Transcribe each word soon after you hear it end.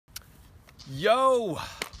Yo,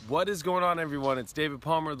 what is going on, everyone? It's David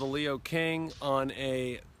Palmer, the Leo King, on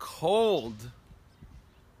a cold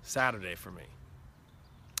Saturday for me.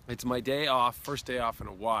 It's my day off, first day off in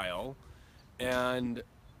a while, and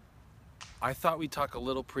I thought we'd talk a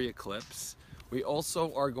little pre-eclipse. We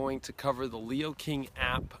also are going to cover the Leo King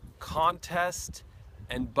app contest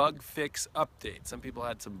and bug fix update. Some people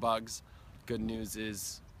had some bugs. Good news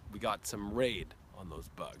is we got some raid on those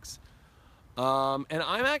bugs. And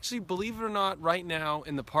I'm actually, believe it or not, right now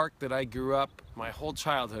in the park that I grew up my whole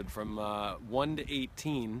childhood from 1 to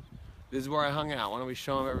 18. This is where I hung out. Why don't we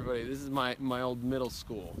show them everybody? This is my old middle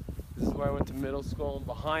school. This is where I went to middle school, and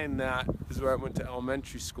behind that is where I went to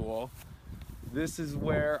elementary school. This is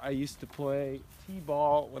where I used to play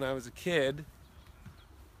t-ball when I was a kid.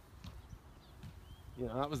 You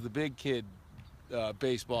know, that was the big kid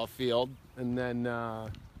baseball field. And then,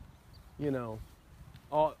 you know,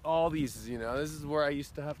 all these, you know, this is where I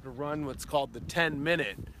used to have to run what's called the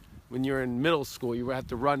 10-minute. When you're in middle school, you have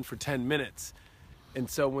to run for 10 minutes. And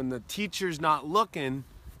so when the teacher's not looking,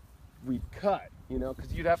 we'd cut, you know,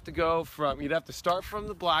 because you'd have to start from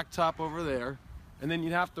the blacktop over there, and then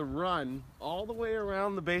you'd have to run all the way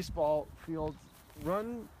around the baseball field,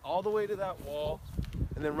 run all the way to that wall,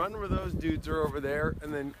 and then run where those dudes are over there,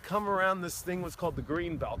 and then come around this thing what's called the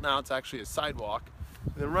green belt. Now it's actually a sidewalk,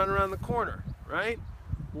 and then run around the corner, right?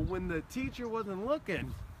 Well, when the teacher wasn't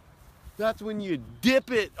looking, that's when you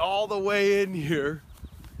dip it all the way in here,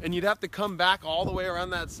 and you'd have to come back all the way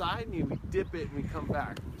around that side, and you dip it and we come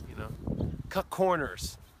back, you know. Cut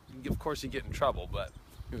corners. Of course you get in trouble, but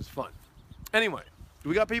it was fun. Anyway, do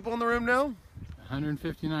we got people in the room now?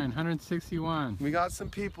 159, 161. We got some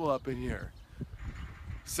people up in here.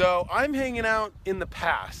 So I'm hanging out in the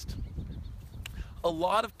past. A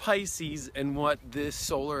lot of Pisces and what this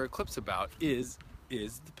solar eclipse about is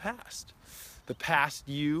the past. The past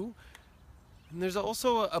you, and there's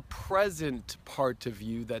also a present part of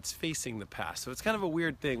you that's facing the past. So it's kind of a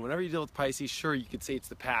weird thing. Whenever you deal with Pisces, sure, you could say it's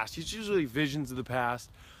the past. It's usually visions of the past,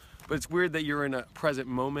 but it's weird that you're in a present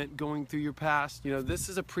moment going through your past. You know, this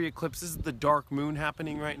is a pre-eclipse. This is the dark moon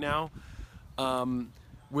happening right now,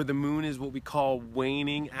 where the moon is what we call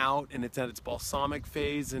waning out, and it's at its balsamic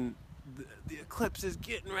phase, and the eclipse is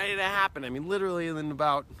getting ready to happen. I mean, literally in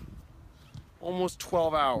about almost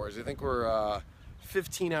 12 hours. I think we're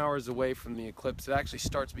 15 hours away from the eclipse. It actually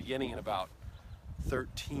starts beginning in about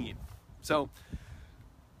 13. So,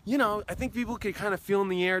 you know, I think people can kind of feel in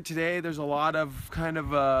the air today. There's a lot of kind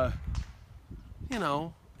of, you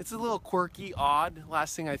know, it's a little quirky, odd.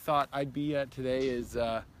 Last thing I thought I'd be at today is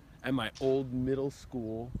at my old middle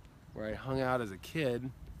school where I hung out as a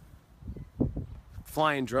kid.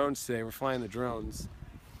 Flying drones today. We're flying the drones.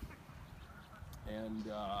 And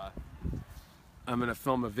I'm gonna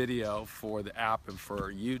film a video for the app and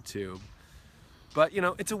for YouTube. But you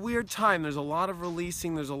know, it's a weird time. There's a lot of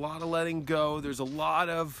releasing, there's a lot of letting go, there's a lot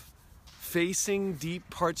of facing deep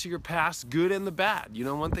parts of your past, good and the bad. You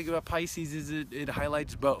know, one thing about Pisces is it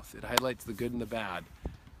highlights both. It highlights the good and the bad.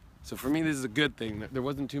 So for me, this is a good thing. There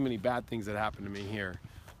wasn't too many bad things that happened to me here.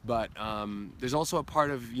 But there's also a part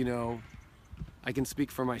of, you know, I can speak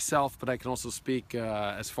for myself, but I can also speak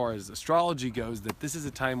as far as astrology goes, that this is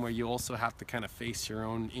a time where you also have to kind of face your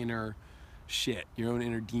own inner shit, your own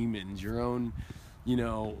inner demons, your own, you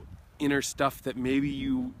know, inner stuff that maybe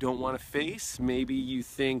you don't want to face. Maybe you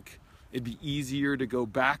think it'd be easier to go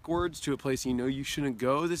backwards to a place you know you shouldn't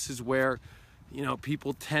go. This is where, you know,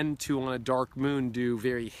 people tend to, on a dark moon, do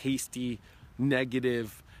very hasty,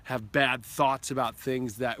 negative, have bad thoughts about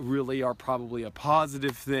things that really are probably a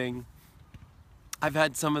positive thing. I've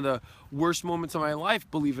had some of the worst moments of my life,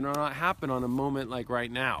 believe it or not, happen on a moment like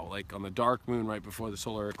right now, like on the dark moon right before the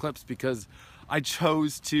solar eclipse, because I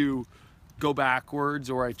chose to go backwards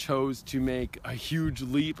or I chose to make a huge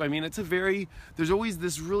leap. I mean, there's always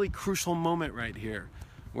this really crucial moment right here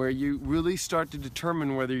where you really start to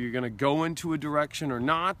determine whether you're going to go into a direction or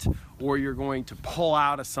not, or you're going to pull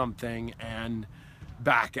out of something and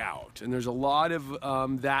back out. And there's a lot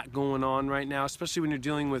of that going on right now, especially when you're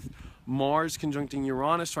dealing with Mars conjuncting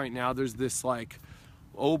Uranus right now. There's this like,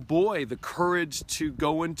 oh boy, the courage to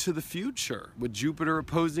go into the future. With Jupiter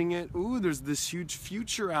opposing it, ooh, there's this huge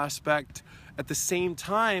future aspect at the same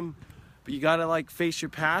time, but you gotta like face your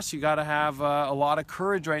past. You gotta have a lot of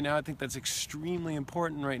courage right now. I think that's extremely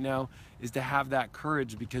important right now, is to have that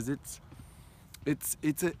courage, because it's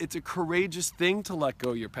a courageous thing to let go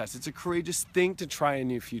of your past. It's a courageous thing to try a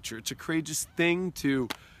new future. It's a courageous thing to,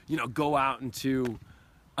 you know, go out into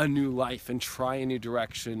a new life and try a new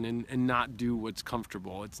direction and not do what's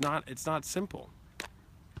comfortable. It's not simple.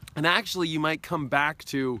 And actually you might come back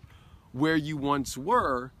to where you once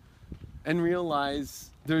were and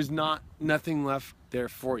realize there's nothing left there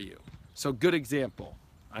for you. So good example.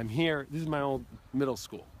 I'm here, this is my old middle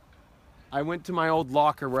school. I went to my old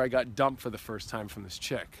locker where I got dumped for the first time from this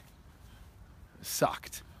chick. It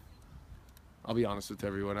sucked. I'll be honest with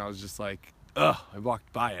everyone, I was just like, ugh, I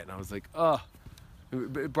walked by it and I was like, ugh.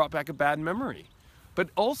 It brought back a bad memory.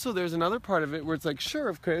 But also there's another part of it where it's like, sure,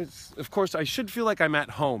 of course I should feel like I'm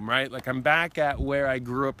at home, right? Like I'm back at where I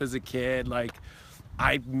grew up as a kid. Like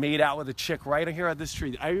I made out with a chick right here at this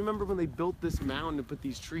tree. I remember when they built this mound and put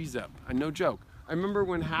these trees up. No joke. I remember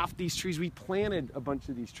when half these trees, we planted a bunch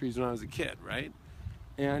of these trees when I was a kid, right?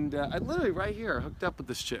 And I literally right here hooked up with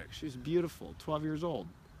this chick. She's beautiful, 12 years old.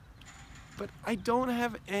 But I don't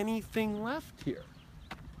have anything left here.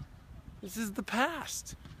 This is the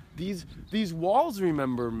past. These walls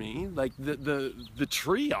remember me. Like the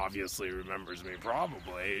tree obviously remembers me,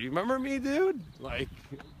 probably. You remember me, dude? Like,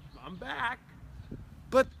 I'm back.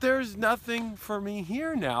 But there's nothing for me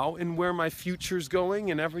here now in where my future's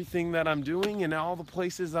going and everything that I'm doing and all the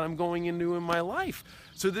places that I'm going into in my life.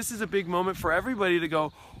 So this is a big moment for everybody to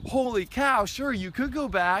go, holy cow, sure, you could go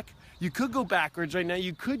back. You could go backwards right now.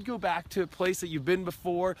 You could go back to a place that you've been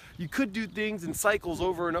before. You could do things in cycles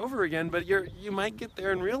over and over again, but you might get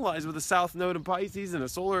there and realize with a South Node in Pisces and a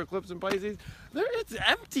solar eclipse in Pisces, it's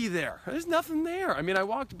empty there. There's nothing there. I mean, I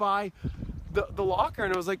walked by the locker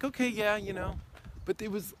and I was like, okay, yeah, you know, but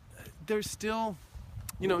there's still,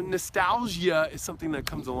 you know, nostalgia is something that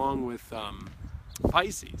comes along with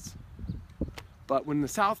Pisces. But when the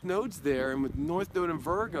South Node's there and with North Node and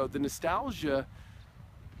Virgo, the nostalgia,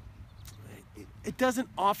 it doesn't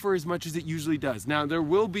offer as much as it usually does. Now, there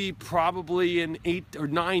will be probably in 8 or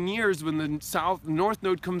 9 years when the North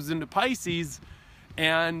Node comes into Pisces,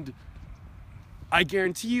 and I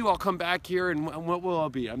guarantee you I'll come back here and what will I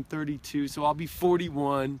be? I'm 32, so I'll be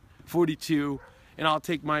 41, 42, and I'll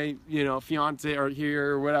take my, you know, fiance or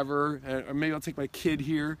here or whatever, or maybe I'll take my kid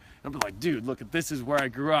here, and I'll be like, dude, look, this is where I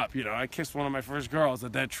grew up. You know, I kissed one of my first girls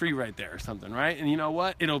at that tree right there or something, right? And you know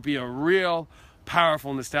what? It'll be a real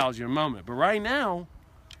powerful nostalgia moment. But right now,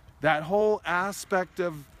 that whole aspect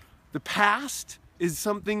of the past is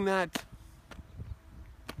something that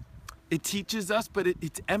it teaches us, but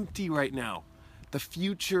it's empty right now. The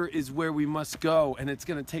future is where we must go, and it's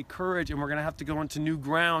going to take courage, and we're going to have to go into new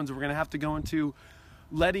grounds. We're going to have to go into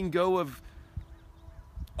letting go of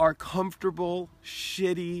our comfortable,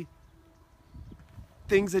 shitty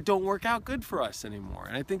things that don't work out good for us anymore.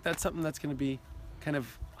 And I think that's something that's going to be kind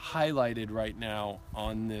of highlighted right now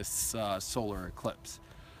on this solar eclipse.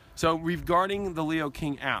 So regarding the Leo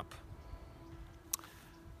King app,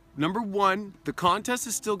 number one, the contest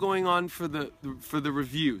is still going on for the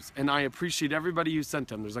reviews, and I appreciate everybody who sent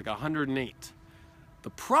them. There's like 108. The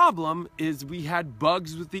problem is we had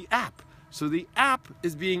bugs with the app. So the app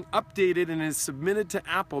is being updated and is submitted to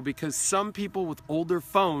Apple because some people with older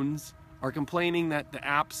phones are complaining that the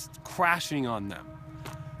app's crashing on them.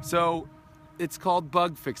 So it's called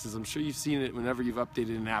bug fixes. I'm sure you've seen it whenever you've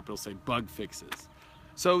updated an app, it'll say bug fixes.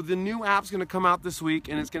 So the new app's gonna come out this week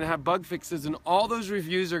and it's gonna have bug fixes, and all those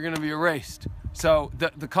reviews are gonna be erased. So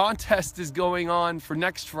the contest is going on for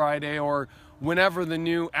next Friday or whenever the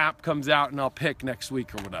new app comes out, and I'll pick next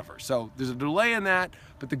week or whatever. So there's a delay in that,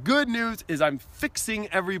 but the good news is I'm fixing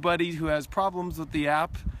everybody who has problems with the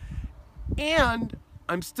app, and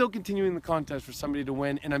I'm still continuing the contest for somebody to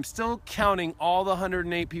win, and I'm still counting all the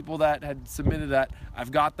 108 people that had submitted that.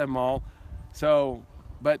 I've got them all. So,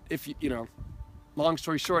 but if you know, long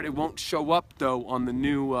story short, it won't show up though on the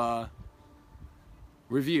new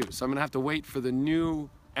review. So I'm gonna have to wait for the new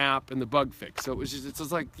app and the bug fix. So it's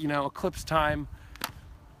just like, you know, eclipse time,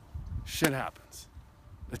 shit happens.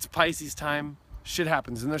 It's Pisces time, shit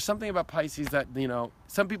happens. And there's something about Pisces that, you know,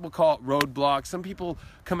 some people call it roadblocks. Some people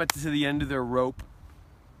come up to the end of their rope.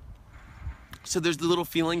 So there's the little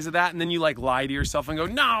feelings of that, and then you like lie to yourself and go,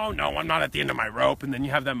 no, I'm not at the end of my rope. And then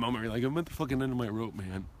you have that moment where you're like, I'm at the fucking end of my rope,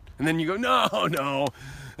 man. And then you go, no.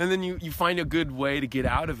 And then you find a good way to get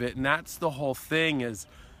out of it. And that's the whole thing is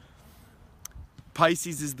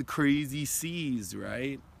Pisces is the crazy seas,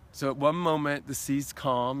 right? So at one moment, the sea's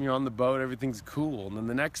calm, you're on the boat, everything's cool. And then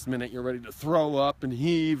the next minute, you're ready to throw up and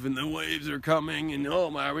heave, and the waves are coming, and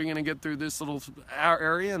oh my, are we gonna get through this little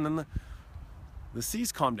area? And then the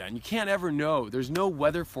seas calm down. You can't ever know. There's no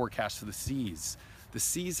weather forecast for the seas. The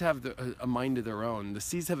seas have a mind of their own. The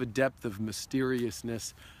seas have a depth of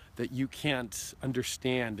mysteriousness that you can't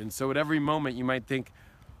understand. And so at every moment, you might think,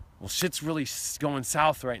 well, shit's really going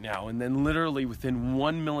south right now. And then literally within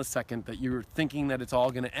 1 millisecond that you're thinking that it's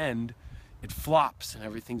all gonna end, it flops and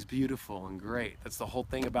everything's beautiful and great. That's the whole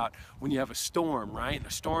thing about when you have a storm, right? And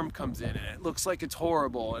a storm comes in and it looks like it's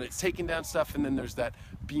horrible and it's taking down stuff, and then there's that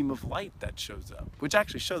beam of light that shows up, which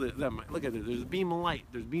actually shows them, look at it, there's a beam of light.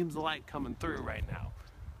 There's beams of light coming through right now,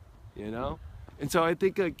 you know? And so I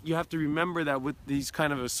think you have to remember that with these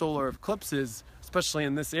kind of solar eclipses, especially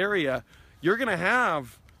in this area, you're gonna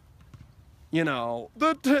have, you know,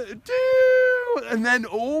 and then,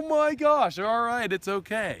 oh my gosh, all right, it's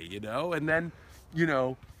okay, you know? And then, you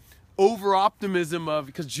know, over-optimism of,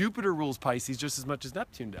 because Jupiter rules Pisces just as much as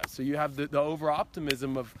Neptune does. So you have the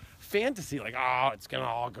over-optimism of fantasy, like, oh, it's gonna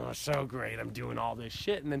all go so great, I'm doing all this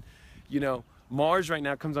shit. And then, you know, Mars right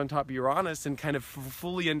now comes on top of Uranus and kind of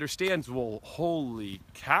fully understands, well, holy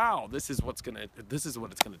cow, this is what it's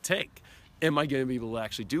gonna take. Am I gonna be able to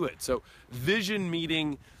actually do it? So vision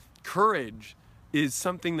meeting courage is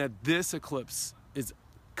something that this eclipse is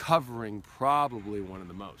covering, probably one of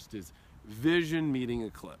the most, is vision meeting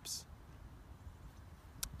eclipse.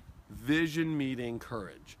 Vision meeting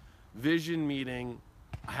courage. Vision meeting,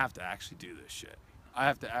 I have to actually do this shit. I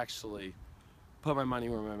have to actually put my money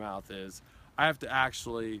where my mouth is. I have to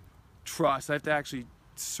actually trust. I have to actually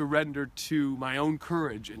surrender to my own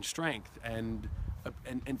courage and strength and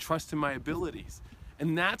trust in my abilities.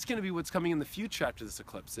 And that's going to be what's coming in the future after this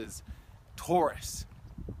eclipse is Taurus.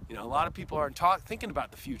 You know, a lot of people aren't thinking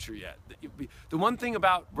about the future yet. The one thing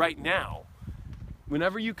about right now,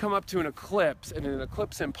 whenever you come up to an eclipse, and an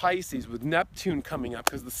eclipse in Pisces with Neptune coming up,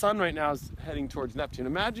 because the sun right now is heading towards Neptune.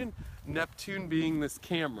 Imagine Neptune being this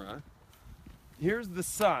camera. Here's the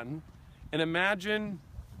sun, and imagine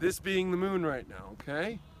this being the moon right now,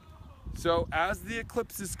 okay? So as the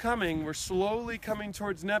eclipse is coming, we're slowly coming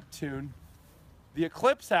towards Neptune. The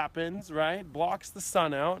eclipse happens, right? Blocks the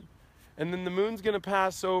sun out. And then the moon's going to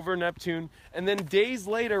pass over Neptune. And then days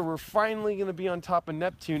later, we're finally going to be on top of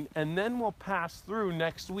Neptune. And then we'll pass through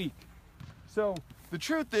next week. So the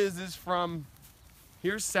truth is from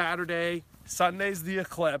here's Saturday, Sunday's the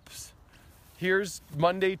eclipse. Here's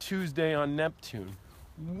Monday, Tuesday on Neptune.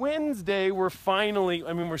 Wednesday, we're finally,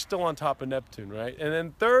 I mean, we're still on top of Neptune, right? And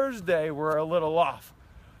then Thursday, we're a little off.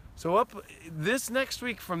 So up this next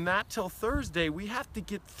week, from that till Thursday, we have to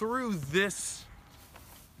get through this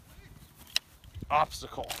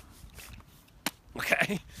obstacle.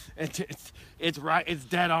 Okay? It's right, it's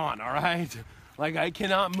dead on, all right? Like, I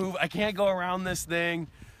cannot move, I can't go around this thing,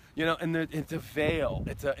 you know, and it's a veil.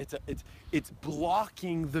 It's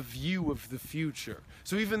blocking the view of the future.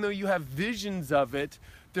 So even though you have visions of it,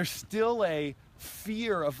 there's still a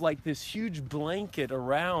fear of like this huge blanket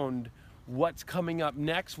around what's coming up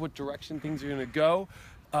next, what direction things are going to go,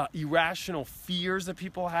 irrational fears that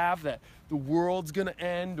people have that the world's going to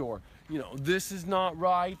end, or, you know, this is not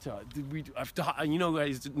right. You know,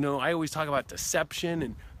 guys know I always talk about deception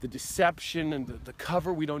and the deception and the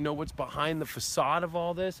cover. We don't know what's behind the facade of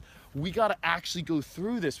all this. We got to actually go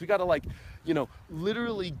through this. We got to, like, you know,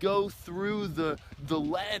 literally go through the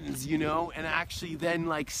lens, you know, and actually then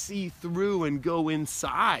like see through and go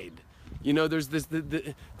inside. You know, there's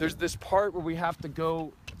this part where we have to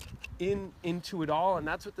go into it all, and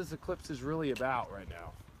that's what this eclipse is really about right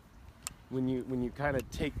now. When you kind of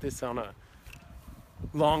take this on a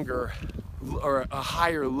longer or a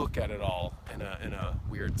higher look at it all in a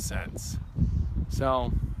weird sense.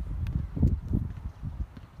 So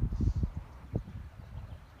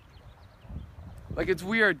like, it's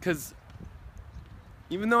weird because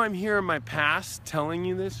even though I'm here in my past telling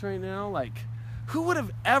you this right now, like, who would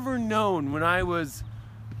have ever known when I was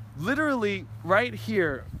literally right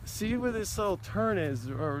here? See where this little turn is,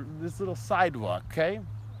 or this little sidewalk, okay?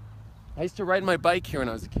 I used to ride my bike here when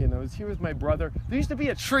I was a kid, and I was here with my brother. There used to be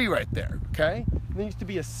a tree right there, okay? And there used to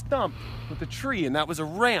be a stump with a tree, and that was a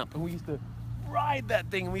ramp, and we used to ride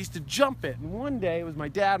that thing, and we used to jump it. And one day, it was my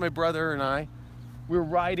dad, my brother, and I, we were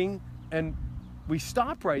riding, and we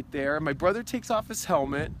stop right there, and my brother takes off his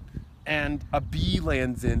helmet, and a bee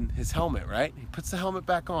lands in his helmet, right? He puts the helmet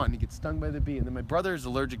back on, he gets stung by the bee, and then my brother is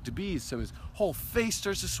allergic to bees, so his whole face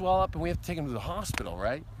starts to swell up, and we have to take him to the hospital,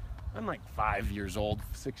 right? I'm like 5 years old,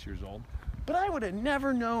 6 years old. But I would have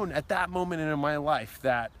never known at that moment in my life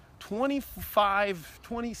that 25,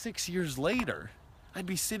 26 years later, I'd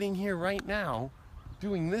be sitting here right now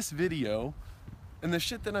doing this video, and the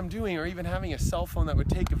shit that I'm doing, or even having a cell phone that would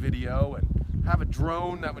take a video, and have a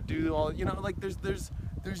drone that would do all, you know, like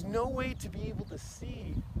there's no way to be able to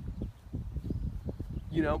see,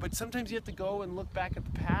 you know. But sometimes you have to go and look back at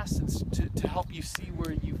the past and to help you see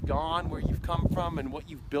where you've gone, where you've come from, and what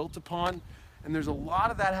you've built upon. And there's a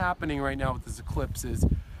lot of that happening right now with this eclipse. Is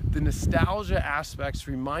the nostalgia aspects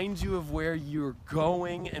remind you of where you're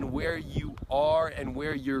going and where you are and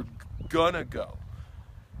where you're gonna go.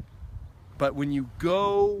 But when you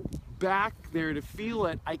go back there to feel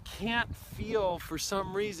it, I can't feel, for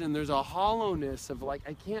some reason, there's a hollowness of like,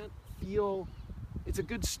 I can't feel, it's a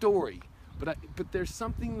good story, but there's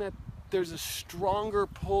something that, there's a stronger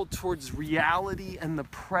pull towards reality and the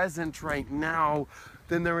present right now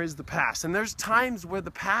than there is the past. And there's times where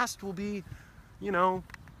the past will be, you know,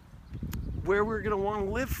 where we're gonna want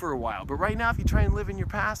to live for a while. But right now, if you try and live in your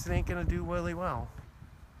past, it ain't gonna do really well.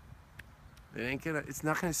 It's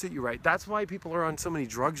not gonna sit you right. That's why people are on so many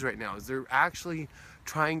drugs right now, is they're actually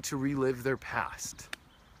trying to relive their past.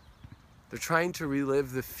 They're trying to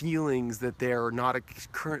relive the feelings that they're not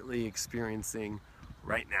currently experiencing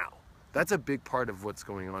right now. That's a big part of what's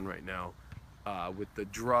going on right now with the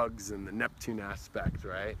drugs and the Neptune aspect,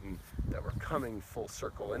 right? And that we're coming full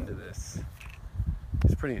circle into this.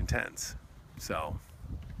 It's pretty intense. So,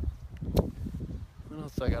 what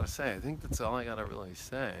else do I gotta say? I think that's all I gotta really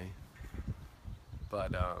say.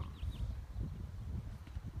 But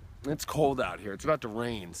it's cold out here. It's about to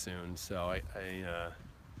rain soon, so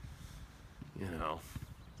you know,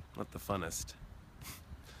 not the funnest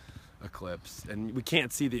eclipse. And we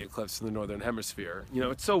can't see the eclipse in the northern hemisphere. You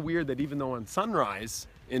know, it's so weird that even though on sunrise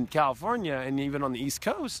in California and even on the East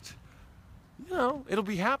Coast, you know, it'll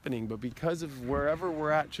be happening, but because of wherever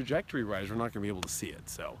we're at trajectory-wise, we're not gonna be able to see it,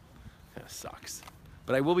 so kind of sucks.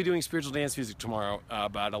 But I will be doing spiritual dance music tomorrow,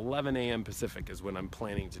 about 11 a.m. Pacific is when I'm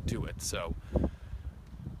planning to do it. So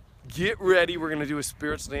get ready. We're going to do a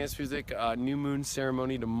spiritual dance music new moon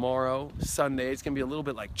ceremony tomorrow, Sunday. It's going to be a little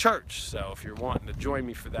bit like church. So if you're wanting to join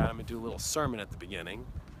me for that, I'm going to do a little sermon at the beginning.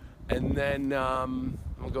 And then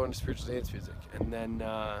we'll go into spiritual dance music. And then,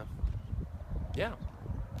 yeah.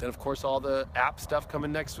 Then, of course, all the app stuff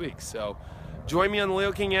coming next week. So join me on the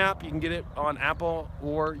Leo King app. You can get it on Apple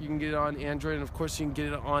or you can get it on Android. And of course, you can get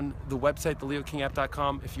it on the website,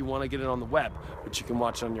 theleokingapp.com, if you want to get it on the web, which you can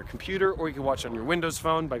watch on your computer or you can watch on your Windows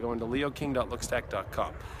phone by going to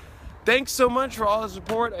leoking.lookstack.com. Thanks so much for all the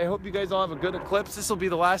support. I hope you guys all have a good eclipse. This will be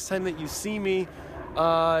the last time that you see me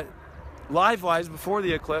live-wise before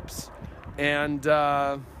the eclipse. And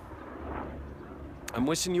I'm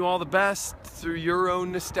wishing you all the best through your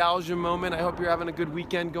own nostalgia moment. I hope you're having a good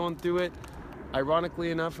weekend going through it.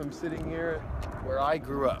 Ironically enough, I'm sitting here where I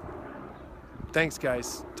grew up. Thanks,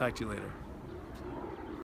 guys. Talk to you later.